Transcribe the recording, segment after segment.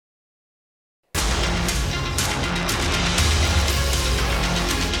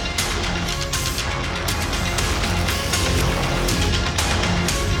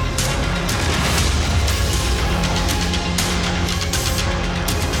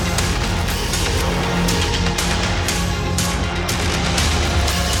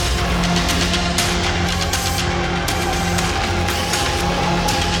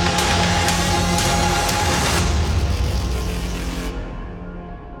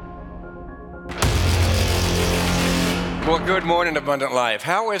Well, good morning, Abundant Life.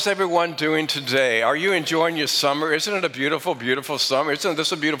 How is everyone doing today? Are you enjoying your summer? Isn't it a beautiful, beautiful summer? Isn't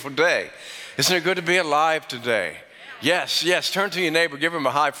this a beautiful day? Isn't it good to be alive today? Yes, yes. Turn to your neighbor, give him a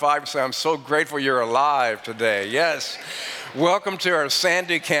high five and say, I'm so grateful you're alive today. Yes. Welcome to our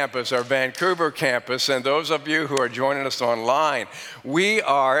Sandy campus, our Vancouver campus, and those of you who are joining us online. We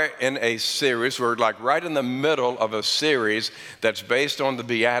are in a series, we're like right in the middle of a series that's based on the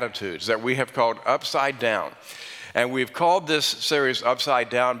Beatitudes that we have called Upside Down. And we've called this series Upside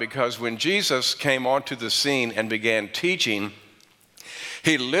Down because when Jesus came onto the scene and began teaching,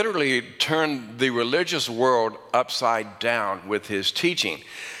 he literally turned the religious world upside down with his teaching.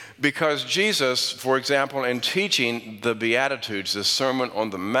 Because Jesus, for example, in teaching the Beatitudes, the Sermon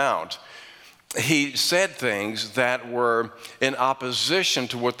on the Mount, he said things that were in opposition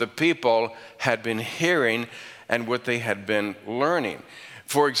to what the people had been hearing and what they had been learning.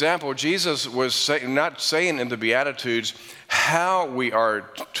 For example, Jesus was not saying in the Beatitudes how we are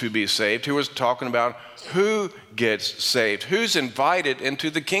to be saved. He was talking about who gets saved, who's invited into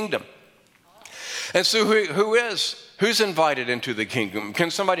the kingdom. And so who's invited into the kingdom?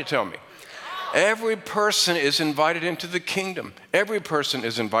 Can somebody tell me? Every person is invited into the kingdom. Every person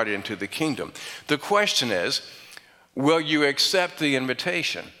is invited into the kingdom. The question is, will you accept the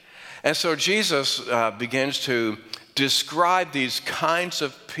invitation? And so Jesus begins to describe these kinds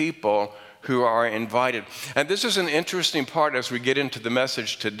of people who are invited. And this is an interesting part as we get into the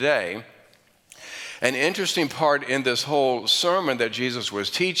message today. An interesting part in this whole sermon that Jesus was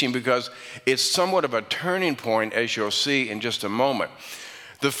teaching because it's somewhat of a turning point, as you'll see in just a moment.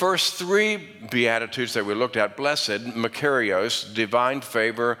 The first three Beatitudes that we looked at, blessed, Makarios, divine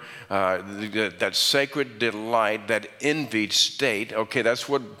favor, that sacred delight, that envied state. Okay, that's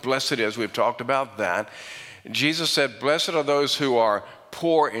what blessed is. We've talked about that. Jesus said, blessed are those who are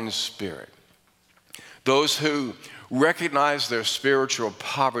poor in spirit, those who recognize their spiritual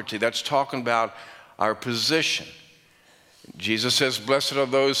poverty. That's talking about our position. Jesus says, blessed are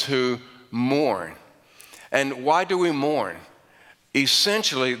those who mourn. And why do we mourn?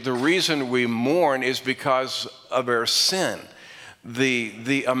 Essentially, the reason we mourn is because of our sin,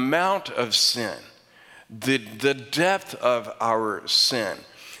 the amount of sin, the depth of our sin,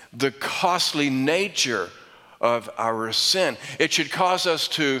 the costly nature of our sin. It should cause us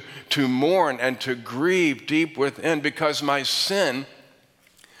to mourn and to grieve deep within because my sin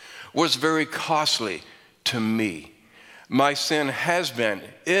was very costly to me. My sin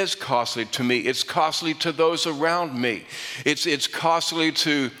is costly to me. It's costly to those around me. It's costly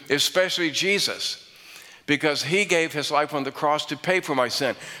to especially Jesus because he gave his life on the cross to pay for my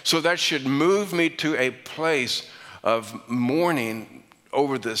sin. So that should move me to a place of mourning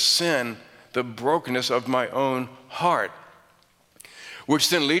over the sin, the brokenness of my own heart, which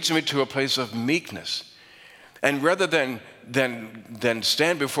then leads me to a place of meekness. And rather than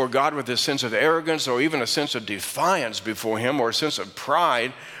stand before God with a sense of arrogance or even a sense of defiance before him or a sense of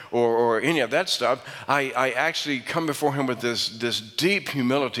pride or any of that stuff, I actually come before him with this deep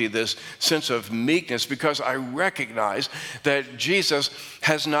humility, this sense of meekness, because I recognize that Jesus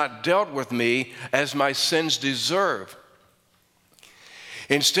has not dealt with me as my sins deserve.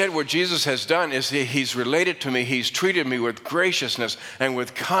 Instead, what Jesus has done is he's related to me. He's treated me with graciousness and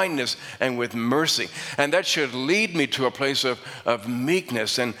with kindness and with mercy. And that should lead me to a place of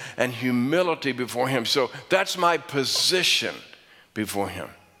meekness and humility before him. So that's my position before him.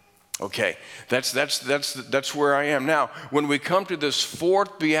 Okay, that's where I am. Now, when we come to this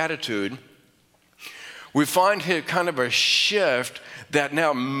fourth beatitude, we find here kind of a shift that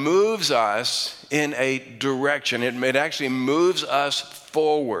now moves us in a direction. It actually moves us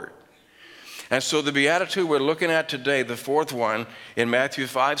forward. And so the beatitude we're looking at today, the fourth one in Matthew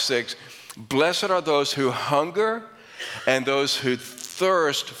 5:6, blessed are those who hunger and those who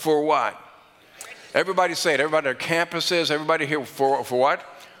thirst for what? Everybody say it. Everybody at campuses, everybody here for what?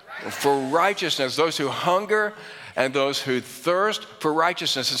 For righteousness. Those who hunger and those who thirst for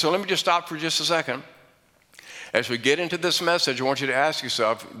righteousness. And so let me just stop for just a second. As we get into this message, I want you to ask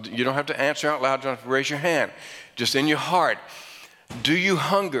yourself, you don't have to answer out loud, you don't have to raise your hand. Just in your heart, do you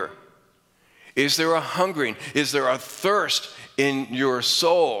hunger? Is there a hungering? Is there a thirst in your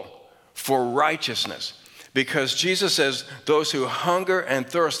soul for righteousness? Because Jesus says, those who hunger and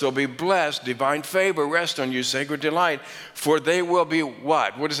thirst, they'll be blessed, divine favor rest on you, sacred delight, for they will be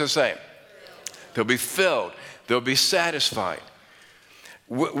what? What does it say? They'll be filled. They'll be satisfied.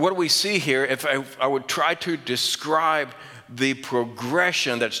 What do we see here? If I would try to describe the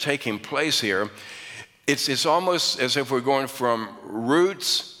progression that's taking place here, it's almost as if we're going from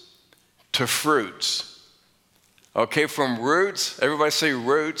roots to fruits. Okay, from roots, everybody say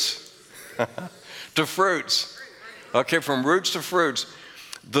roots, to fruits. Okay, from roots to fruits.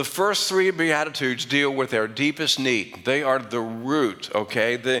 The first three Beatitudes deal with our deepest need. They are the root,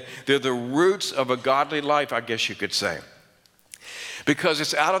 okay? They're the roots of a godly life, I guess you could say. Because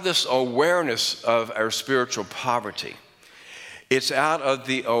it's out of this awareness of our spiritual poverty. It's out of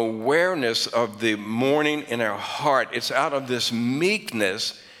the awareness of the mourning in our heart. It's out of this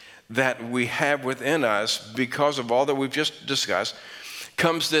meekness that we have within us because of all that we've just discussed,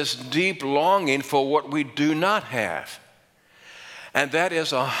 comes this deep longing for what we do not have. And that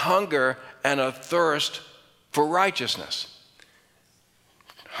is a hunger and a thirst for righteousness.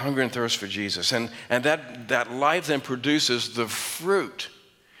 Hunger and thirst for Jesus. And that life then produces the fruit.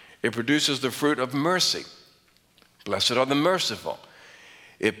 It produces the fruit of mercy. Blessed are the merciful.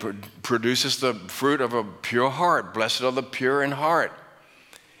 It produces the fruit of a pure heart. Blessed are the pure in heart.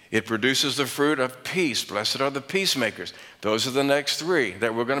 It produces the fruit of peace. Blessed are the peacemakers. Those are the next three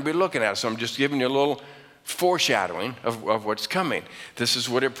that we're going to be looking at. So I'm just giving you a little foreshadowing of what's coming. This is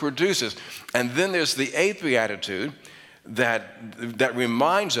what it produces. And then there's the eighth beatitude that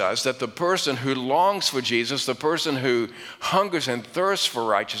reminds us that the person who longs for Jesus, the person who hungers and thirsts for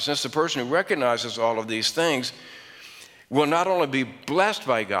righteousness, the person who recognizes all of these things, will not only be blessed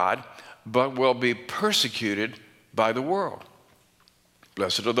by God, but will be persecuted by the world.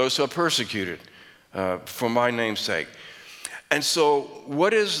 Blessed are those who are persecuted for my name's sake. And so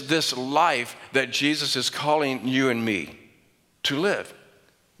what is this life that Jesus is calling you and me to live?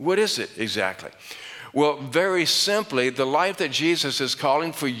 What is it exactly? Well, very simply, the life that Jesus is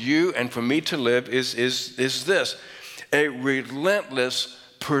calling for you and for me to live is this: a relentless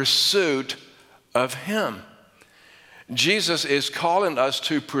pursuit of Him. Jesus is calling us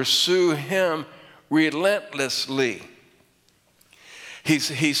to pursue Him relentlessly.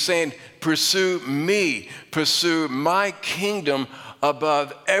 He's saying, pursue me, pursue my kingdom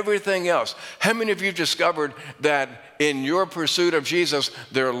above everything else. How many of you discovered that in your pursuit of Jesus,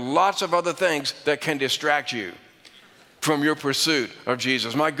 there are lots of other things that can distract you from your pursuit of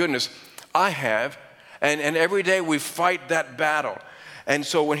Jesus? My goodness, I have. And every day we fight that battle. And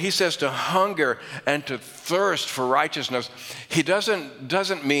so when he says to hunger and to thirst for righteousness, he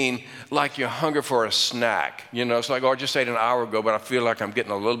doesn't mean like you hunger for a snack. You know, it's like, oh, I just ate an hour ago, but I feel like I'm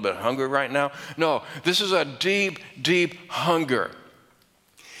getting a little bit hungry right now. No, this is a deep, deep hunger.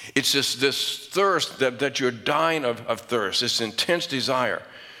 It's just this thirst that you're dying of thirst, this intense desire.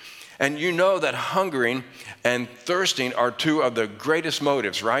 And you know that hungering and thirsting are two of the greatest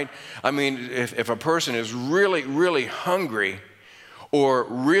motives, right? I mean, if a person is really, really hungry or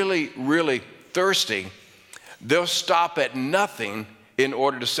really, really thirsty, they'll stop at nothing in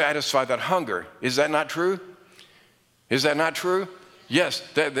order to satisfy that hunger. Is that not true? Is that not true? Yes,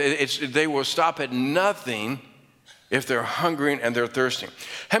 they will stop at nothing if they're hungering and they're thirsting.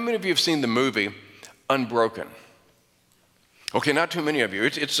 How many of you have seen the movie Unbroken? Okay, not too many of you.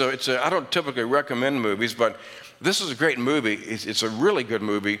 I don't typically recommend movies, but this is a great movie. It's a really good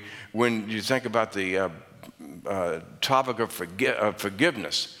movie when you think about the topic of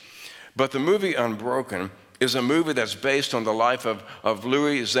forgiveness. But the movie Unbroken is a movie that's based on the life of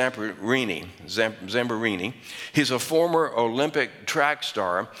Louis Zamperini. He's a former Olympic track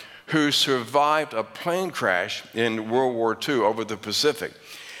star who survived a plane crash in World War II over the Pacific.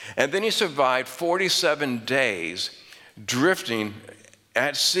 And then he survived 47 days drifting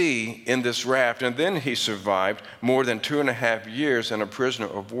at sea in this raft. And then he survived more than 2.5 years in a prisoner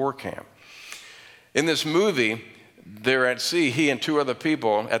of war camp. In this movie, they're at sea, he and two other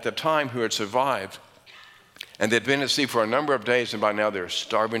people at the time who had survived, and they'd been at sea for a number of days, and by now they're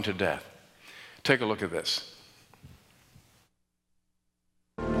starving to death. Take a look at this.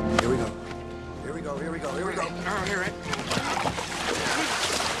 Here we go. Here we go, here we go, here we go. Oh, hear it.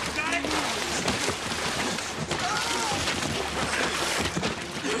 Got it.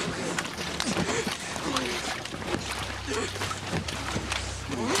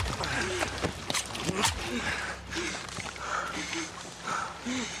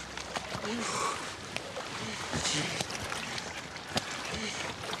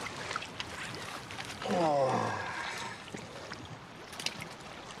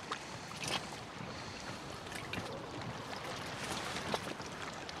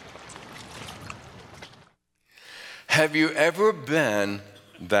 Have you ever been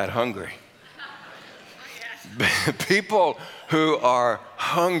that hungry? People who are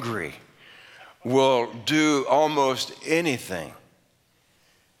hungry will do almost anything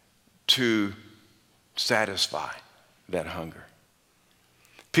to satisfy that hunger.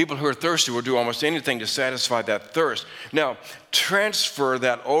 People who are thirsty will do almost anything to satisfy that thirst. Now, transfer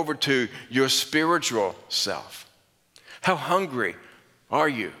that over to your spiritual self. How hungry are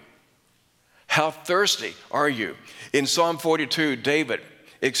you? How thirsty are you? In Psalm 42, David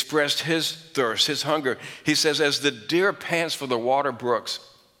expressed his thirst, his hunger. He says, as the deer pants for the water brooks,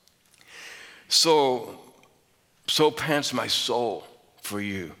 so pants my soul for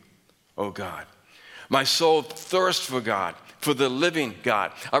you, O God. My soul thirsts for God, for the living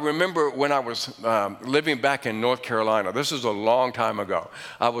God. I remember when I was living back in North Carolina. This is a long time ago.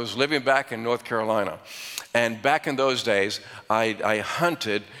 I was living back in North Carolina. And back in those days, I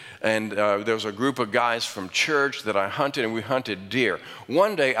hunted, and there was a group of guys from church that I hunted, and we hunted deer.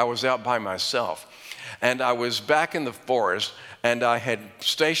 One day, I was out by myself, and I was back in the forest, and I had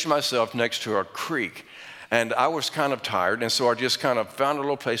stationed myself next to a creek. And I was kind of tired, and so I just kind of found a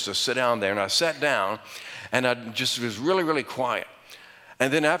little place to sit down there. And I sat down, and I just was really, really quiet.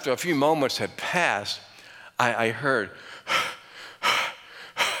 And then after a few moments had passed, I heard,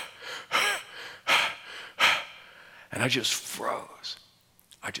 and I just froze.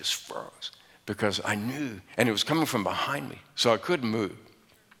 Because I knew, and it was coming from behind me, so I couldn't move.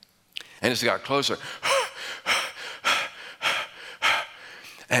 And as it got closer,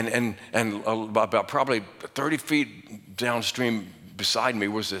 And about probably 30 feet downstream beside me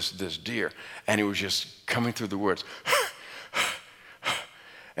was this deer, and it was just coming through the woods.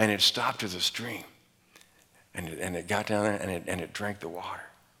 And it stopped at the stream, and it got down there, and it drank the water.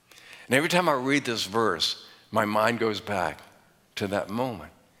 And every time I read this verse, my mind goes back to that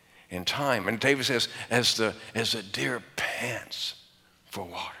moment in time. And David says, as the deer pants for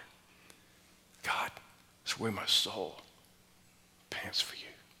water, God, it's where my soul pants for you.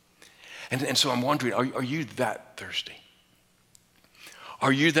 And so I'm wondering, are you that thirsty?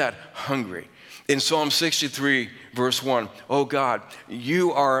 Are you that hungry? In Psalm 63, verse 1, oh God,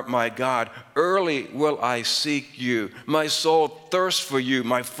 you are my God. Early will I seek you. My soul thirsts for you.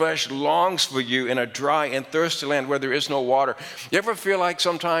 My flesh longs for you in a dry and thirsty land where there is no water. You ever feel like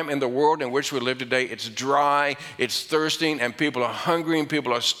sometime in the world in which we live today, it's dry, it's thirsting, and people are hungry, and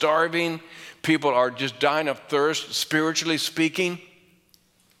people are starving. People are just dying of thirst, spiritually speaking.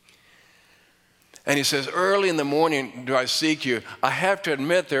 And he says, early in the morning do I seek you. I have to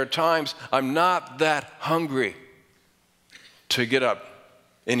admit there are times I'm not that hungry to get up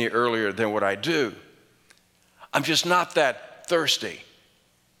any earlier than what I do. I'm just not that thirsty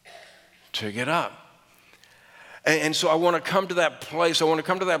to get up. And so I want to come to that place. I want to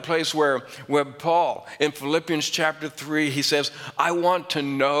come to that place where Paul, in Philippians chapter 3, he says, I want to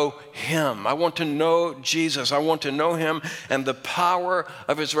know him. I want to know Jesus. I want to know him and the power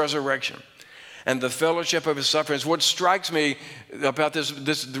of his resurrection and the fellowship of his sufferings. What strikes me about this,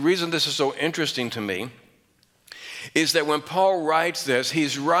 the reason this is so interesting to me, is that when Paul writes this,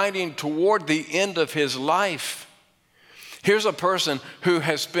 he's writing toward the end of his life. Here's a person who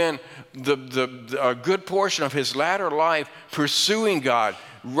has spent a good portion of his latter life pursuing God,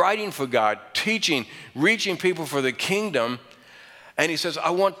 writing for God, teaching, reaching people for the kingdom. And he says,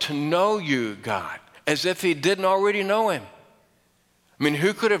 I want to know you, God, as if he didn't already know him. I mean,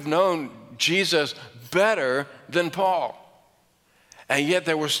 who could have known Jesus better than Paul? And yet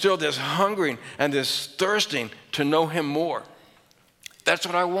there was still this hungering and this thirsting to know him more. That's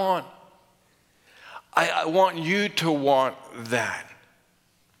what I want. I want you to want that.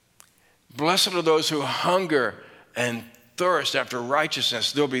 Blessed are those who hunger and thirst after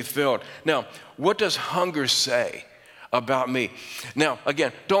righteousness, they'll be filled. Now, what does hunger say about me? Now,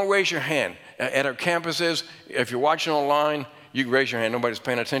 again, don't raise your hand. At our campuses, if you're watching online, you can raise your hand. Nobody's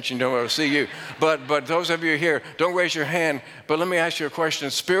paying attention. Don't want to see you. But those of you here, don't raise your hand. But let me ask you a question.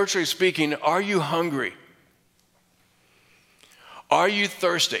 Spiritually speaking, are you hungry? Are you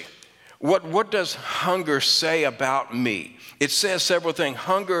thirsty? What does hunger say about me? It says several things.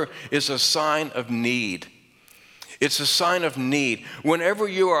 Hunger is a sign of need. It's a sign of need. Whenever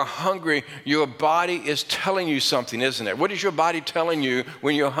you are hungry, your body is telling you something, isn't it? What is your body telling you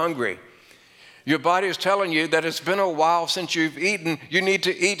when you're hungry? Your body is telling you that it's been a while since you've eaten. You need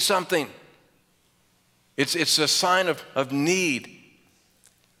to eat something. It's a sign of need.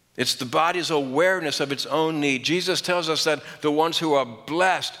 It's the body's awareness of its own need. Jesus tells us that the ones who are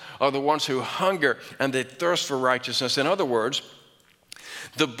blessed are the ones who hunger and they thirst for righteousness. In other words,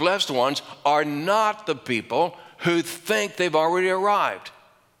 the blessed ones are not the people who think they've already arrived.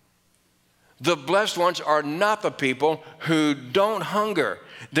 The blessed ones are not the people who don't hunger.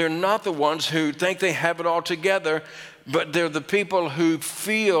 They're not the ones who think they have it all together, but they're the people who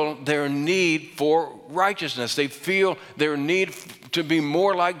feel their need for righteousness. They feel their need to be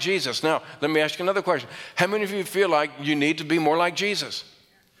more like Jesus. Now, let me ask you another question. How many of you feel like you need to be more like Jesus?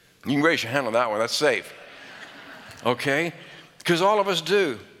 You can raise your hand on that one. That's safe. Okay? Because all of us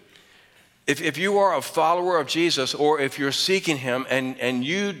do. If you are a follower of Jesus, or if you're seeking him and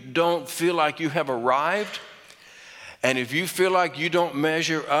you don't feel like you have arrived, and if you feel like you don't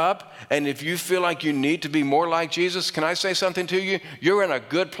measure up, and if you feel like you need to be more like Jesus, can I say something to you? You're in a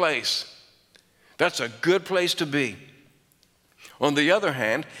good place. That's a good place to be. On the other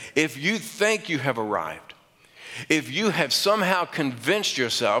hand, if you think you have arrived, if you have somehow convinced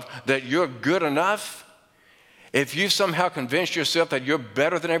yourself that you're good enough, if you've somehow convinced yourself that you're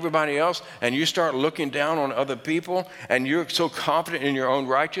better than everybody else, and you start looking down on other people, and you're so confident in your own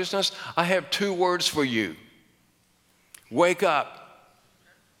righteousness, I have 2 words for you. Wake up.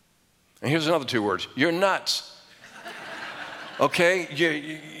 And here's another 2 words. You're nuts.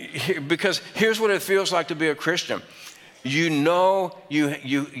 Okay? Because here's what it feels like to be a Christian. You know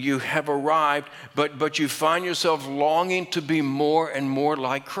you have arrived, but you find yourself longing to be more and more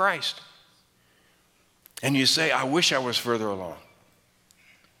like Christ. And you say, I wish I was further along.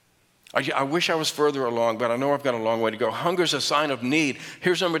 I wish I was further along, but I know I've got a long way to go. Hunger is a sign of need.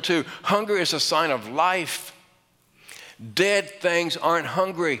 Here's number 2. Hunger is a sign of life. Dead things aren't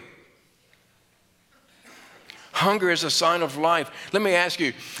hungry. Hunger is a sign of life. Let me ask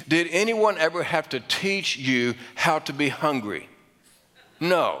you, did anyone ever have to teach you how to be hungry?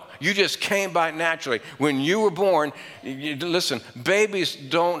 No, you just came by naturally. When you were born, listen, babies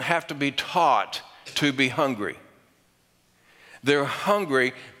don't have to be taught to be hungry. They're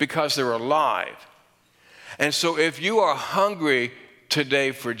hungry because they're alive. And so if you are hungry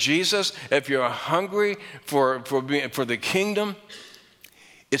today for Jesus, if you're hungry for the kingdom,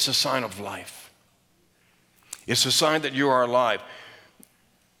 it's a sign of life. It's a sign that you are alive.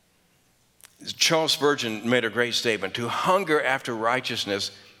 Charles Spurgeon made a great statement. To hunger after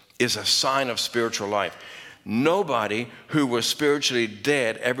righteousness is a sign of spiritual life. Nobody who was spiritually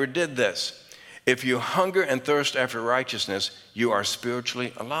dead ever did this. If you hunger and thirst after righteousness, you are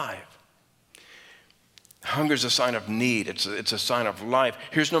spiritually alive. Hunger is a sign of need. It's a sign of life.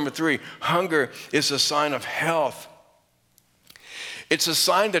 Here's number 3. Hunger is a sign of health. It's a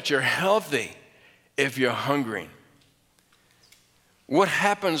sign that you're healthy if you're hungry. What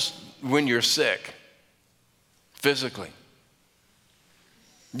happens when you're sick physically?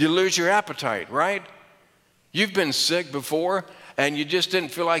 You lose your appetite, right? You've been sick before and you just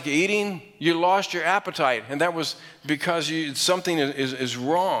didn't feel like eating. You lost your appetite, and that was because something is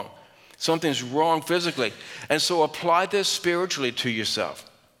wrong. Something's wrong physically. And so apply this spiritually to yourself.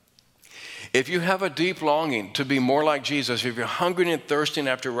 If you have a deep longing to be more like Jesus, if you're hungry and thirsting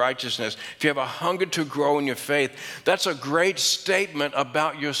after righteousness, if you have a hunger to grow in your faith, that's a great statement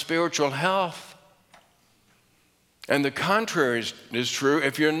about your spiritual health. And the contrary is true.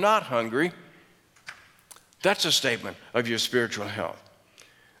 If you're not hungry, that's a statement of your spiritual health.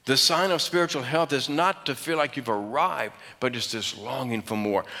 The sign of spiritual health is not to feel like you've arrived, but it's this longing for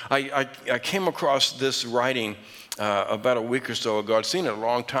more. I came across this writing about a week or so ago. I'd seen it a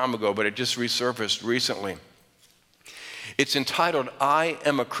long time ago, but it just resurfaced recently. It's entitled, I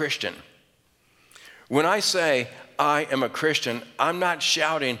Am a Christian. When I say I am a Christian, I'm not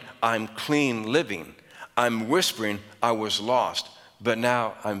shouting, I'm clean living. I'm whispering, I was lost, but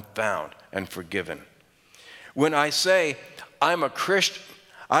now I'm found and forgiven. When I say I'm a Christian,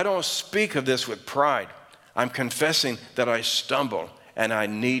 I don't speak of this with pride. I'm confessing that I stumble and I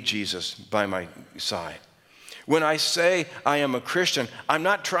need Jesus by my side. When I say I am a Christian, I'm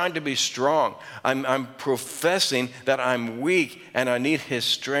not trying to be strong. I'm professing that I'm weak and I need his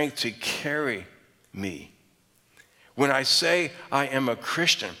strength to carry me. When I say I am a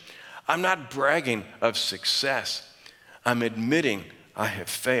Christian, I'm not bragging of success. I'm admitting I have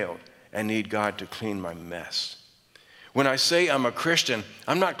failed and need God to clean my mess. When I say I'm a Christian,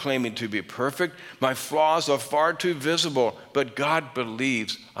 I'm not claiming to be perfect. My flaws are far too visible, but God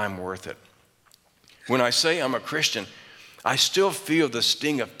believes I'm worth it. When I say I'm a Christian, I still feel the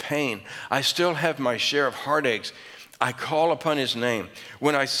sting of pain. I still have my share of heartaches. I call upon his name.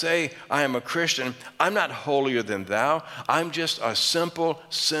 When I say I am a Christian, I'm not holier than thou. I'm just a simple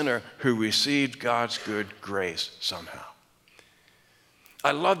sinner who received God's good grace somehow.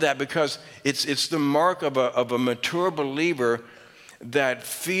 I love that because it's the mark of a mature believer that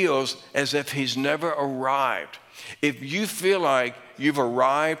feels as if he's never arrived. If you feel like you've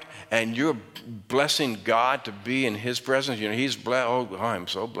arrived and you're blessing God to be in his presence, he's blessed. Oh, I'm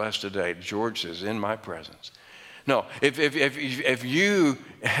so blessed today. George is in my presence. No, if you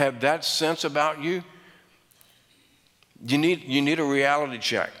have that sense about you, you need a reality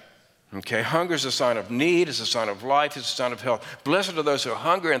check. Okay, hunger is a sign of need, it's a sign of life, it's a sign of health. Blessed are those who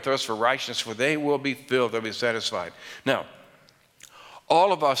hunger and thirst for righteousness, for they will be filled, they'll be satisfied. Now,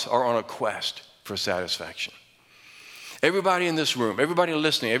 all of us are on a quest for satisfaction. Everybody in this room, everybody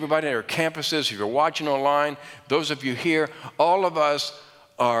listening, everybody at our campuses, if you're watching online, those of you here, all of us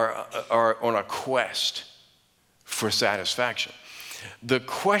are on a quest for satisfaction. The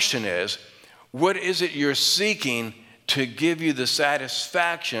question is, what is it you're seeking to give you the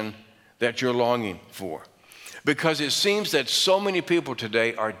satisfaction that you're longing for? Because it seems that so many people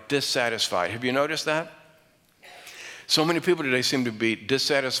today are dissatisfied. Have you noticed that? So many people today seem to be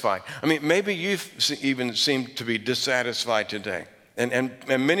dissatisfied. I mean, maybe you've even seemed to be dissatisfied today. And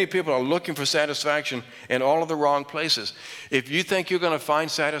many people are looking for satisfaction in all of the wrong places. If you think you're going to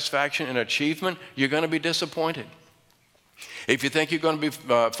find satisfaction in achievement, you're going to be disappointed. If you think you're going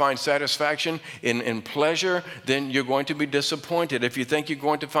to find satisfaction in pleasure, then you're going to be disappointed. If you think you're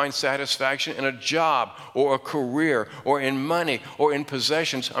going to find satisfaction in a job or a career or in money or in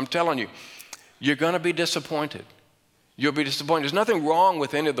possessions, I'm telling you, you're going to be disappointed. You'll be disappointed. There's nothing wrong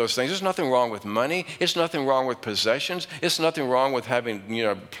with any of those things. There's nothing wrong with money. It's nothing wrong with possessions. It's nothing wrong with having,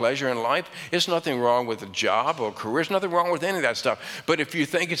 pleasure in life. It's nothing wrong with a job or career. There's nothing wrong with any of that stuff. But if you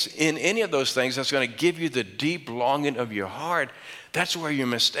think it's in any of those things that's going to give you the deep longing of your heart, that's where you're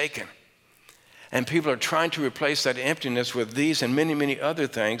mistaken. And people are trying to replace that emptiness with these and many, many other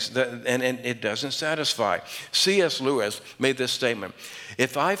things, and it doesn't satisfy. C.S. Lewis made this statement: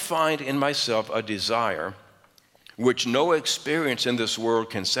 if I find in myself a desire which no experience in this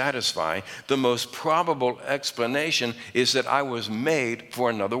world can satisfy, the most probable explanation is that I was made for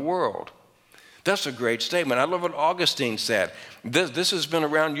another world. That's a great statement. I love what Augustine said. This has been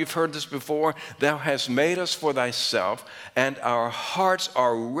around. You've heard this before. Thou hast made us for thyself, and our hearts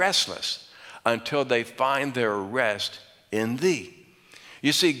are restless until they find their rest in thee.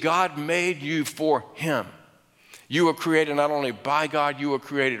 You see, God made you for him. You were created not only by God, you were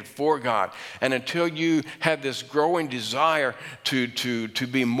created for God. And until you have this growing desire to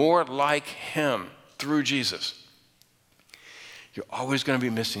be more like him through Jesus, you're always going to be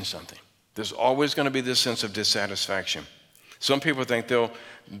missing something. There's always going to be this sense of dissatisfaction. Some people think they'll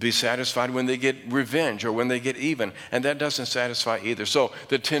be satisfied when they get revenge or when they get even, and that doesn't satisfy either. So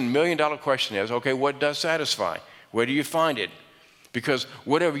the $10 million question is, okay, what does satisfy? Where do you find it? Because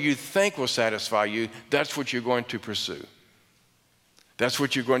whatever you think will satisfy you, that's what you're going to pursue. That's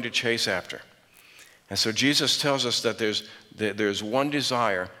what you're going to chase after. And so Jesus tells us that there's one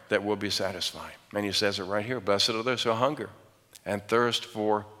desire that will be satisfied. And he says it right here: blessed are those who hunger and thirst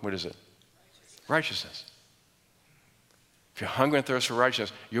for, what is it? Righteousness. If you hunger and thirst for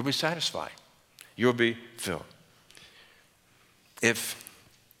righteousness, you'll be satisfied. You'll be filled. If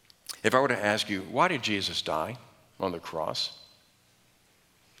I were to ask you, why did Jesus die on the cross?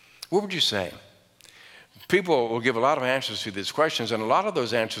 What would you say? People will give a lot of answers to these questions, and a lot of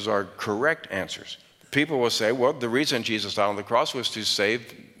those answers are correct answers. People will say, well, the reason Jesus died on the cross was to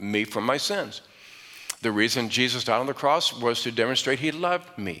save me from my sins. The reason Jesus died on the cross was to demonstrate he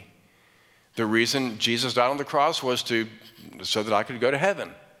loved me. The reason Jesus died on the cross was so that I could go to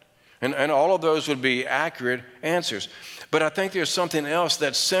heaven. And all of those would be accurate answers. But I think there's something else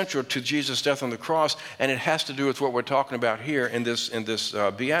that's central to Jesus' death on the cross, and it has to do with what we're talking about here in this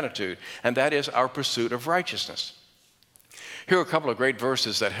beatitude, and that is our pursuit of righteousness. Here are a couple of great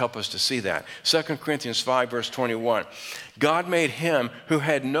verses that help us to see that. 2 Corinthians 5, verse 21. God made him who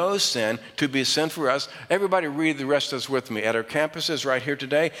had no sin to be sin for us. Everybody read the rest of this with me. At our campuses right here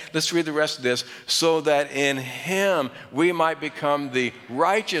today, let's read the rest of this. So that in him we might become the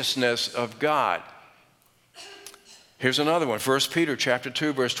righteousness of God. Here's another one. 1 Peter chapter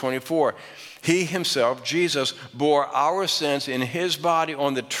 2, verse 24. He himself, Jesus, bore our sins in his body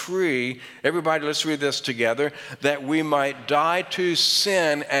on the tree. Everybody, let's read this together. That we might die to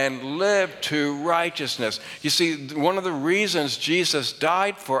sin and live to righteousness. You see, one of the reasons Jesus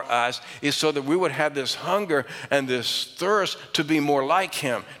died for us is so that we would have this hunger and this thirst to be more like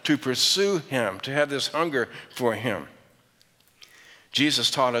him, to pursue him, to have this hunger for him.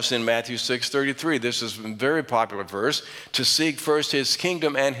 Jesus taught us in Matthew 6:33, this is a very popular verse, to seek first his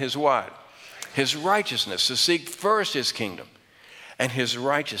kingdom and his what? His righteousness, to seek first his kingdom and his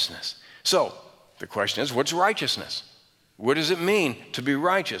righteousness. So the question is, what's righteousness? What does it mean to be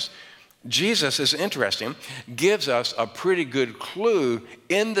righteous? Jesus, is interesting, gives us a pretty good clue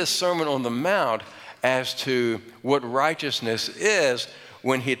in the Sermon on the Mount as to what righteousness is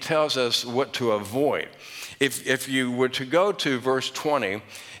when he tells us what to avoid. If you were to go to verse 20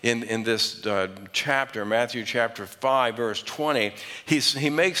 in this chapter, Matthew chapter 5, verse 20, he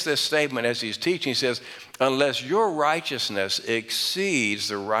makes this statement as he's teaching. He says, unless your righteousness exceeds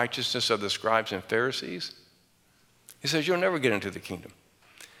the righteousness of the scribes and Pharisees, he says, you'll never get into the kingdom.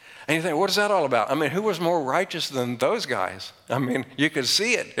 And you think, what is that all about? I mean, who was more righteous than those guys? I mean, you could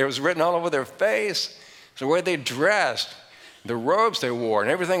see it. It was written all over their face. the way they dressed, the robes they wore,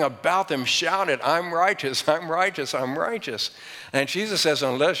 and everything about them shouted, I'm righteous, I'm righteous, I'm righteous. And Jesus says,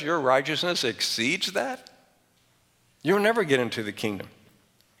 unless your righteousness exceeds that, you'll never get into the kingdom.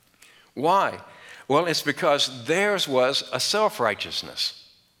 Why? Well, it's because theirs was a self-righteousness.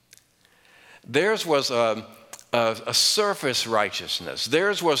 Theirs was a surface righteousness.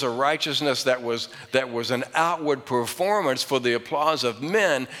 Theirs was a righteousness that was an outward performance for the applause of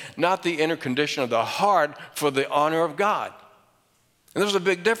men, not the inner condition of the heart for the honor of God. And there's a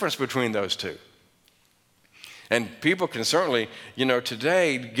big difference between those two. And people can certainly,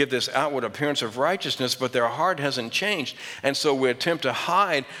 today give this outward appearance of righteousness, but their heart hasn't changed. And so we attempt to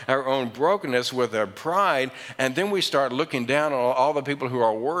hide our own brokenness with our pride, and then we start looking down on all the people who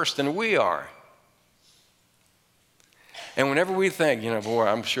are worse than we are. And whenever we think, boy,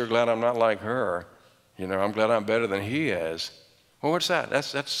 I'm sure glad I'm not like her. I'm glad I'm better than he is. Well, what's that?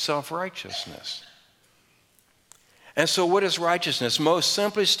 That's self-righteousness. And so what is righteousness? Most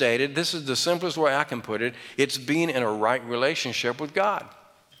simply stated, this is the simplest way I can put it, it's being in a right relationship with God.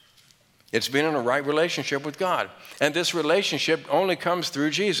 It's being in a right relationship with God. And this relationship only comes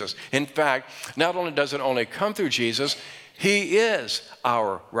through Jesus. In fact, not only does it only come through Jesus, he is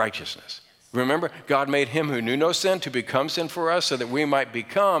our righteousness. Remember, God made him who knew no sin to become sin for us so that we might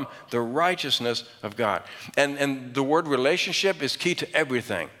become the righteousness of God. And the word relationship is key to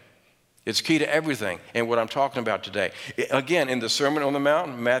everything. It's key to everything and what I'm talking about today. Again, in the Sermon on the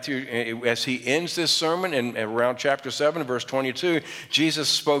Mount, Matthew, as he ends this sermon in around chapter 7, verse 22, Jesus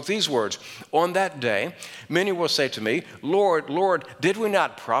spoke these words. On that day, many will say to me, Lord, Lord, did we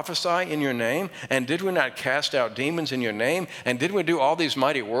not prophesy in your name? And did we not cast out demons in your name? And did we do all these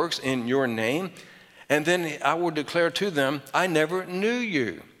mighty works in your name? And then I will declare to them, I never knew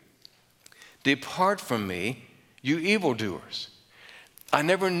you. Depart from me, you evildoers. I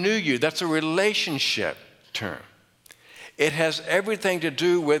never knew you. That's a relationship term. It has everything to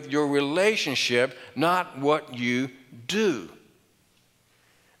do with your relationship, not what you do.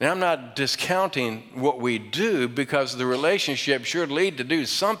 Now, I'm not discounting what we do because the relationship should lead to do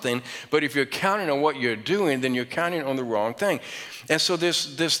something, but if you're counting on what you're doing, then you're counting on the wrong thing. And so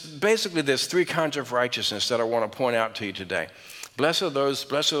there's three kinds of righteousness that I want to point out to you today. Blessed are those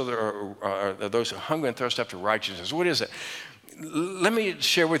who hunger and thirst after righteousness. What is it? Let me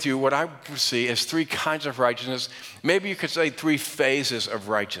share with you what I see as three kinds of righteousness. Maybe you could say three phases of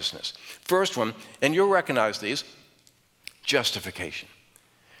righteousness. First one, and you'll recognize these, justification.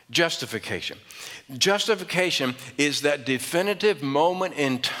 Justification. Justification is that definitive moment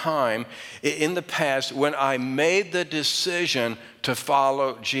in time in the past when I made the decision to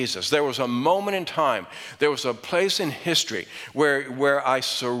follow Jesus. There was a moment in time, there was a place in history where I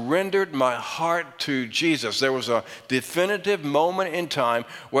surrendered my heart to Jesus. There was a definitive moment in time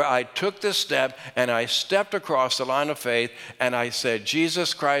where I took this step and I stepped across the line of faith and I said,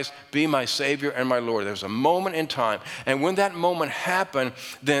 Jesus Christ, be my Savior and my Lord. There was a moment in time. And when that moment happened,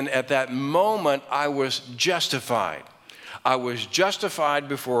 then at that moment I was justified. I was justified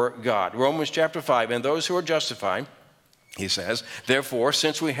before God. Romans chapter 5, and those who are justified, he says, therefore,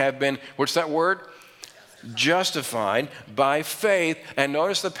 since we have been, what's that word? Justified by faith. And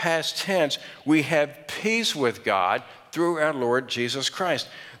notice the past tense, we have peace with God through our Lord Jesus Christ.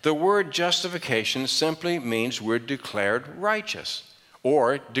 The word justification simply means we're declared righteous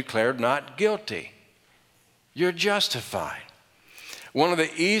or declared not guilty. You're justified. One of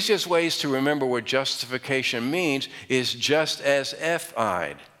the easiest ways to remember what justification means is just as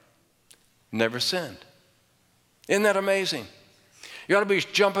I'd never sinned. Isn't that amazing? You ought to be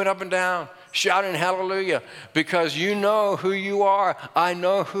jumping up and down, shouting hallelujah, because you know who you are. I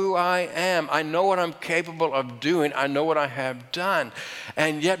know who I am. I know what I'm capable of doing. I know what I have done.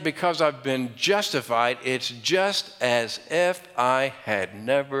 And yet because I've been justified, it's just as if I had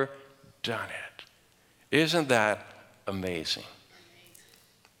never done it. Isn't that amazing?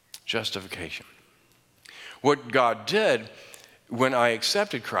 Justification. What God did when I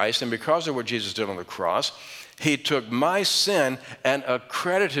accepted Christ, and because of what Jesus did on the cross, he took my sin and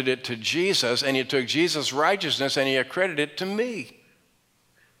accredited it to Jesus, and he took Jesus' righteousness and he accredited it to me.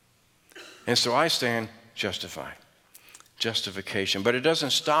 And so I stand justified. Justification. But it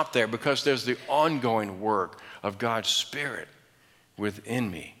doesn't stop there because there's the ongoing work of God's Spirit within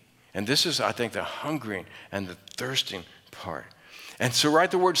me. And this is, I think, the hungering and the thirsting part. And so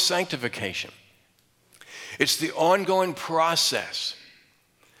write the word sanctification. It's the ongoing process.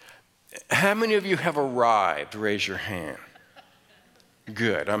 How many of you have arrived? Raise your hand.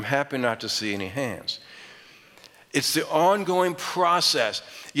 Good. I'm happy not to see any hands. It's the ongoing process.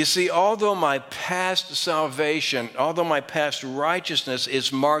 You see, although my past salvation, although my past righteousness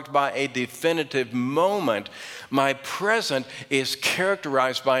is marked by a definitive moment, my present is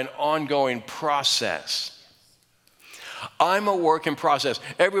characterized by an ongoing process. I'm a work in process.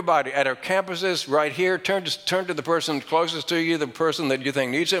 Everybody at our campuses right here, turn to the person closest to you, the person that you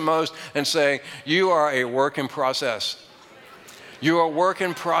think needs it most, and say, you are a work in process. You are a work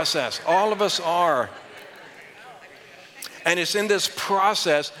in process. All of us are. And it's in this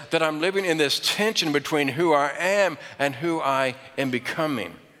process that I'm living in this tension between who I am and who I am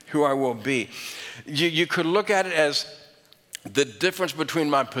becoming, who I will be. You could look at it as the difference between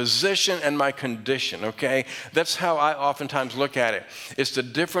my position and my condition, okay? That's how I oftentimes look at it. It's the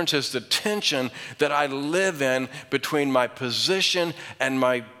difference, it's the tension that I live in between my position and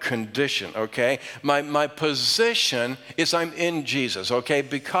my condition, okay? My position is I'm in Jesus, okay?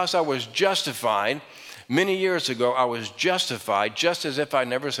 Because I was justified. Many years ago, I was justified just as if I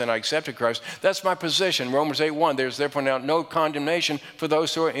never sinned. I accepted Christ. That's my position. Romans 8:1, there's therefore now no condemnation for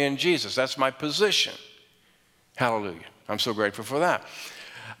those who are in Jesus. That's my position. Hallelujah. I'm so grateful for that.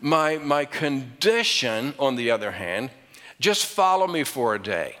 My condition, on the other hand, just follow me for a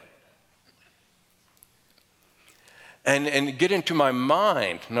day. And get into my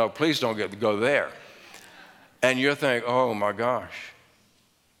mind. No, please don't go there. And you're thinking, oh my gosh.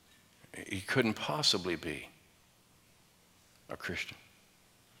 He couldn't possibly be a Christian.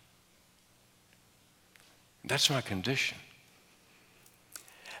 That's my condition.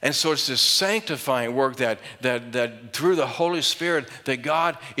 And so it's this sanctifying work that through the Holy Spirit that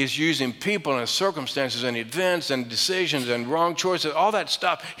God is using people and circumstances and events and decisions and wrong choices, all that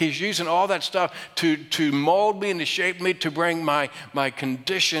stuff. He's using all that stuff to mold me and to shape me to bring my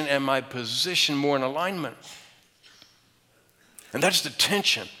condition and my position more in alignment. And that's the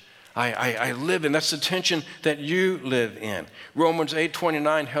tension I live in. That's the tension that you live in. Romans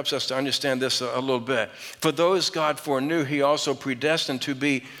 8:29 helps us to understand this a little bit. For those God foreknew, he also predestined to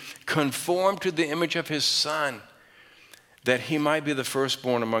be conformed to the image of his Son, that he might be the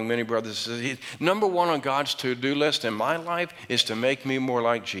firstborn among many brothers. Number one on God's to-do list in my life is to make me more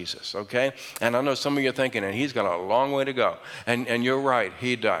like Jesus, okay? And I know some of you are thinking, and he's got a long way to go. And you're right,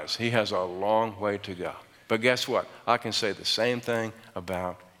 he does. He has a long way to go. But guess what? I can say the same thing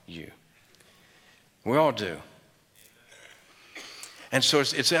about you. We all do. And so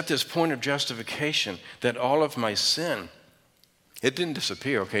it's at this point of justification that all of my sin, it didn't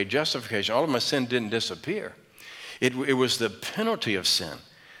disappear, okay? Justification, all of my sin didn't disappear. It was the penalty of sin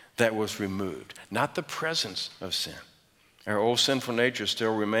that was removed, not the presence of sin. Our old sinful nature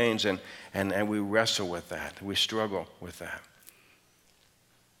still remains, and we wrestle with that. We struggle with that.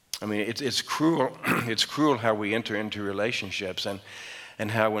 I mean, it's cruel. It's cruel how we enter into relationships and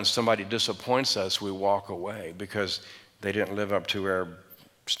how when somebody disappoints us, we walk away because they didn't live up to our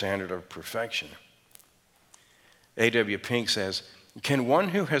standard of perfection. A.W. Pink says, can one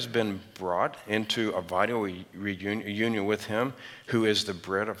who has been brought into a vital union with him, who is the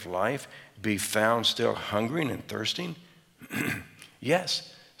bread of life, be found still hungering and thirsting?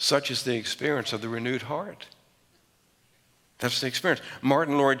 Yes, such is the experience of the renewed heart. That's the experience.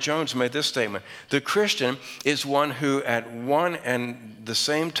 Martin Lloyd-Jones made this statement. The Christian is one who at one and the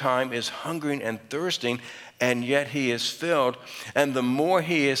same time is hungering and thirsting, and yet he is filled. And the more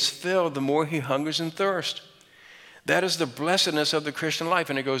he is filled, the more he hungers and thirsts. That is the blessedness of the Christian life.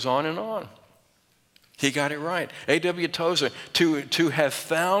 And it goes on and on. He got it right. A.W. Tozer, to have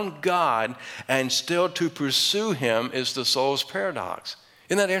found God and still to pursue him is the soul's paradox.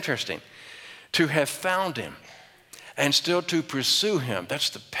 Isn't that interesting? To have found him and still to pursue him. That's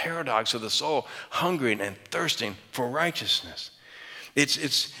the paradox of the soul, hungering and thirsting for righteousness.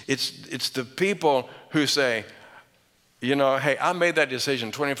 It's the people who say, you know, hey, I made that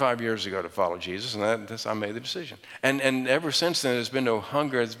decision 25 years ago to follow Jesus, and I made the decision. And ever since then, there's been no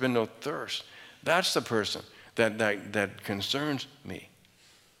hunger, there's been no thirst. That's the person that concerns me.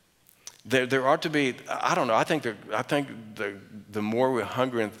 There ought to be, I don't know, I think the more we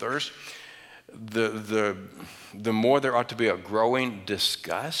hunger and thirst, the more there ought to be a growing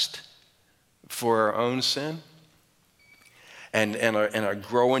disgust for our own sin and a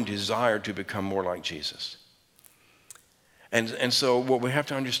growing desire to become more like Jesus. And so what we have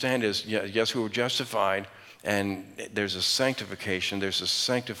to understand is, yes, we were justified, and there's a sanctification, there's a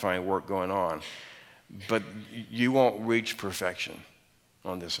sanctifying work going on, but you won't reach perfection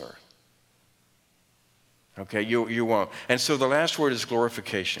on this earth. Okay, you won't. And so the last word is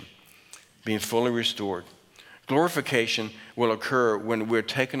glorification, being fully restored. Glorification will occur when we're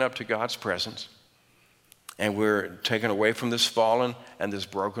taken up to God's presence and we're taken away from this fallen and this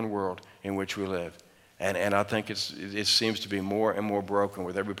broken world in which we live. And I think it seems to be more and more broken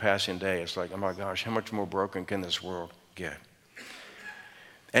with every passing day. It's like, oh my gosh, how much more broken can this world get?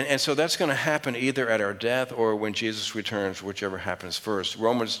 And so that's going to happen either at our death or when Jesus returns, whichever happens first.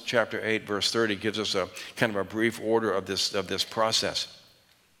 Romans chapter 8, verse 30 gives us a kind of a brief order of this process.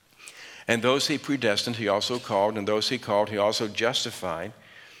 And those he predestined, he also called. And those he called, he also justified.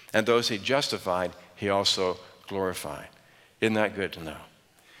 And those he justified, he also glorified. Isn't that good to know?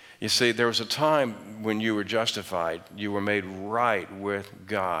 You see, there was a time when you were justified. You were made right with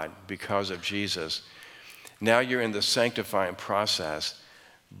God because of Jesus. Now you're in the sanctifying process.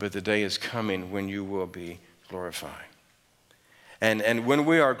 But the day is coming when you will be glorified. And when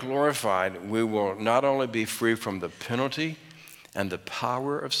we are glorified, we will not only be free from the penalty and the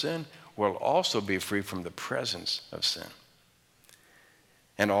power of sin, we'll also be free from the presence of sin.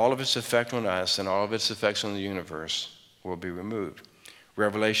 And all of its effect on us and all of its effects on the universe will be removed.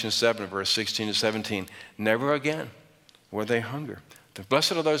 Revelation 7, verse 16 to 17, never again will they hunger.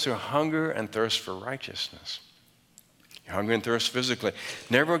 Blessed are those who hunger and thirst for righteousness. Hunger and thirst physically.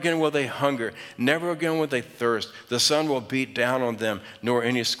 Never again will they hunger. Never again will they thirst. The sun will beat down on them, nor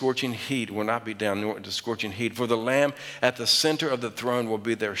any scorching heat will not be down, nor the scorching heat. For the Lamb at the center of the throne will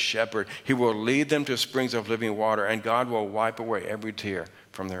be their shepherd. He will lead them to springs of living water, and God will wipe away every tear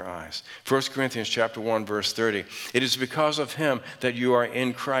from their eyes. 1 Corinthians chapter 1, verse 30. It is because of him that you are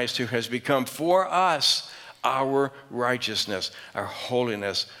in Christ, who has become for us our righteousness, our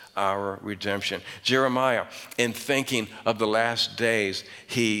holiness, our redemption. Jeremiah, in thinking of the last days,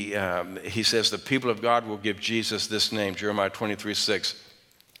 he says the people of God will give Jesus this name, Jeremiah 23:6,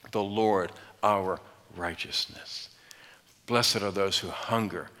 the Lord our righteousness. Blessed are those who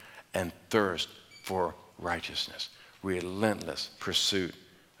hunger and thirst for righteousness, relentless pursuit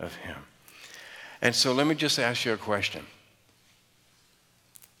of him. And so let me just ask you a question.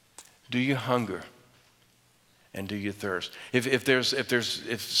 Do you hunger? And do you thirst?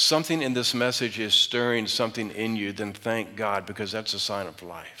 If something in this message is stirring something in you, then thank God, because that's a sign of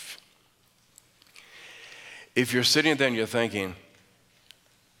life. If you're sitting there and you're thinking,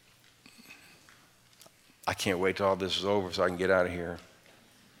 I can't wait till all this is over so I can get out of here,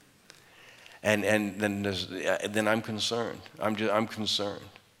 and then I'm concerned. I'm concerned.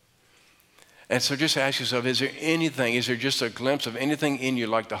 And so just ask yourself, is there just a glimpse of anything in you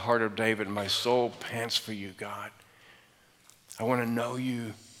like the heart of David? My soul pants for you, God. I want to know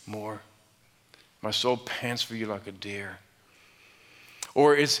you more. My soul pants for you like a deer.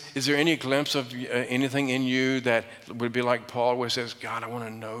 Or is there any glimpse of anything in you that would be like Paul, where he says, God, I want to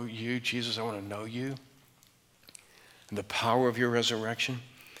know you. Jesus, I want to know you. And the power of your resurrection.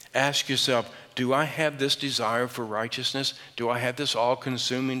 Ask yourself, do I have this desire for righteousness? Do I have this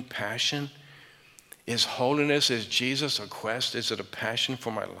all-consuming passion? Is holiness, is Jesus a quest? Is it a passion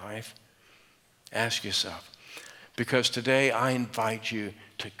for my life? Ask yourself. Because today I invite you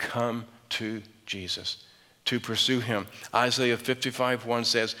to come to Jesus, to pursue him. Isaiah 55:1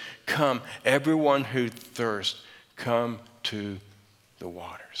 says, come, everyone who thirsts, come to the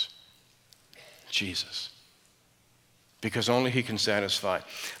waters. Jesus. Because only he can satisfy.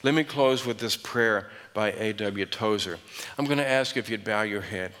 Let me close with this prayer by A.W. Tozer. I'm going to ask if you'd bow your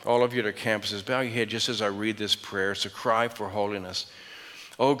head. All of you at campuses, bow your head just as I read this prayer. It's a cry for holiness.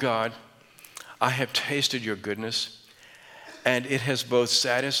 Oh God, I have tasted your goodness, and it has both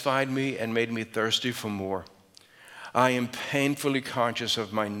satisfied me and made me thirsty for more. I am painfully conscious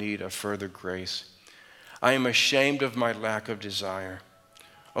of my need of further grace. I am ashamed of my lack of desire.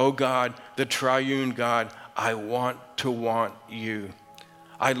 Oh God, the triune God, I want to want you.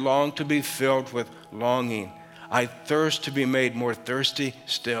 I long to be filled with longing. I thirst to be made more thirsty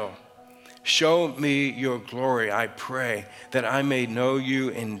still. Show me your glory, I pray, that I may know you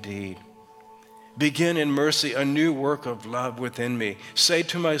indeed. Begin in mercy a new work of love within me. Say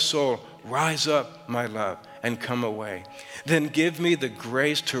to my soul, rise up, my love, and come away. Then give me the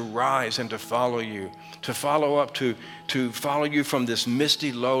grace to rise and to follow you, to follow you from this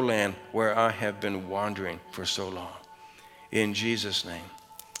misty lowland where I have been wandering for so long. In Jesus' name,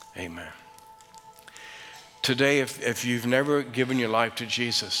 amen. Today, if you've never given your life to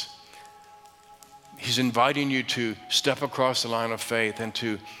Jesus, he's inviting you to step across the line of faith and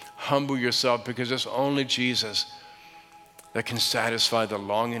to humble yourself, because it's only Jesus that can satisfy the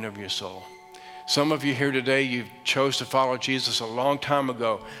longing of your soul. Some of you here today, you chose to follow Jesus a long time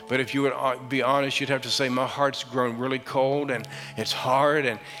ago, but if you would be honest, you'd have to say, my heart's grown really cold and it's hard,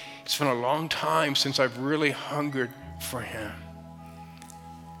 and it's been a long time since I've really hungered for him.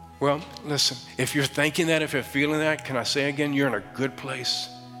 Well, listen, if you're thinking that, if you're feeling that, can I say again, you're in a good place.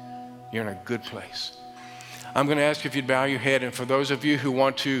 You're in a good place. I'm going to ask if you'd bow your head. And for those of you who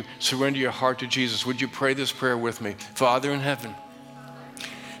want to surrender your heart to Jesus, would you pray this prayer with me? Father in heaven,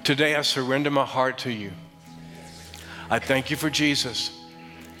 today I surrender my heart to you. I thank you for Jesus.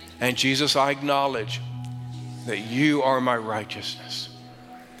 And Jesus, I acknowledge that you are my righteousness.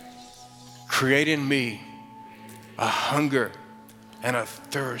 Create in me a hunger and a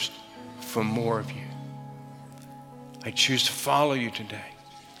thirst for more of you. I choose to follow you today.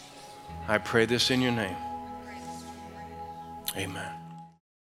 I pray this in your name. Amen.